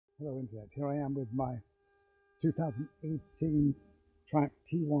Hello Internet, here I am with my 2018 Track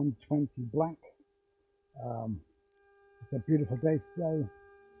T120 Black. It's a beautiful day today.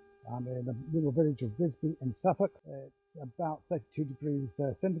 I'm in the little village of Risby in Suffolk. It's about 32 degrees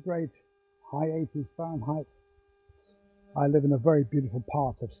centigrade, high 80s Fahrenheit. I live in a very beautiful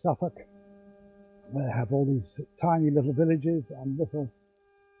part of Suffolk. They have all these tiny little villages and little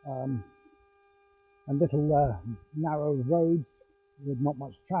narrow roads with not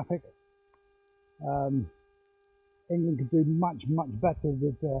much traffic. England could do much better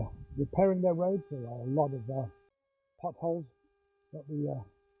with repairing their roads. There are a lot of potholes, but we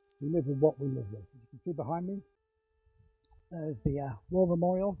live with what we live with. As you can see behind me, there's the war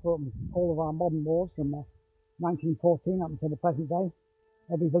memorial from all of our modern wars from 1914 up until the present day.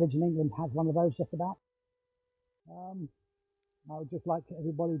 Every village in England has one of those just about. I would just like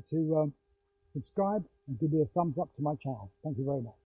everybody to subscribe and give me a thumbs up to my channel. Thank you very much.